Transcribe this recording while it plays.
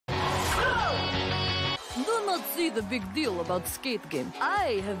not see the big deal about skate game.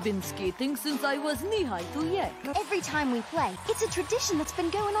 I have been skating since I was knee-high to Yak. Every time we play, it's a tradition that's been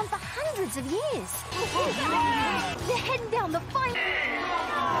going on for hundreds of years. They're heading down the final.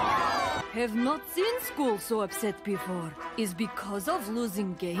 Have not seen school so upset before. Is because of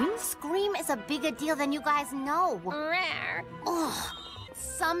losing games? Scream is a bigger deal than you guys know. Ugh,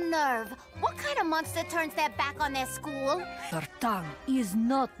 some nerve. What kind of monster turns their back on their school? Your tongue is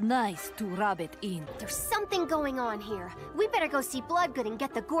not nice to rub it in. There's something going on here. We better go see Bloodgood and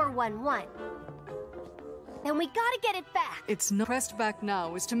get the Gore 1-1. Then we gotta get it back. It's no quest back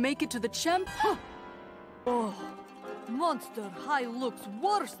now is to make it to the champ. Oh, Monster High looks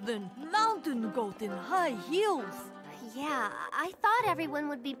worse than Mountain Goat in high heels. Yeah, I thought everyone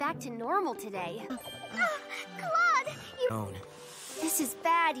would be back to normal today. Claude, you... This is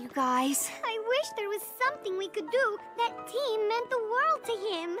bad, you guys. I wish there was something we could do. That team meant the world to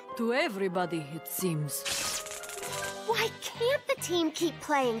him. To everybody, it seems. Why can't the team keep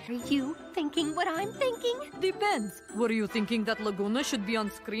playing? Are you thinking what I'm thinking? Depends. Were you thinking that Laguna should be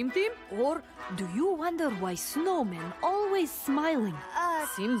on Scream Team? Or do you wonder why snowmen always smiling?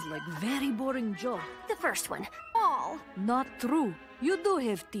 Seems like very boring job. The first one. All. Not true. You do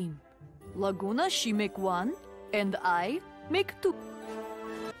have team. Laguna, she make one, and I make two.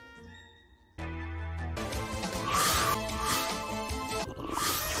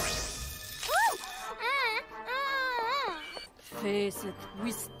 Face it,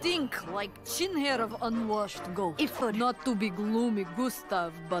 we stink like chin hair of unwashed goat. Not to be gloomy,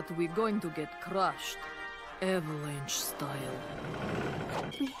 Gustav, but we're going to get crushed. Avalanche style.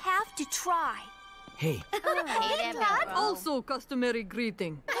 We have to try. Hey. Also customary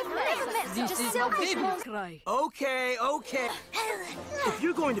greeting. This is how babies cry. Okay. If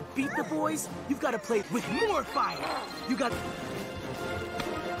you're going to beat the boys, you've got to play with more fire. You got...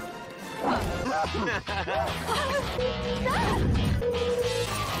 The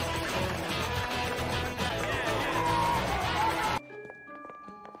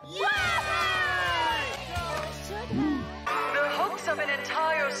hopes of an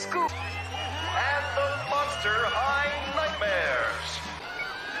entire school and the Monster High Nightmares.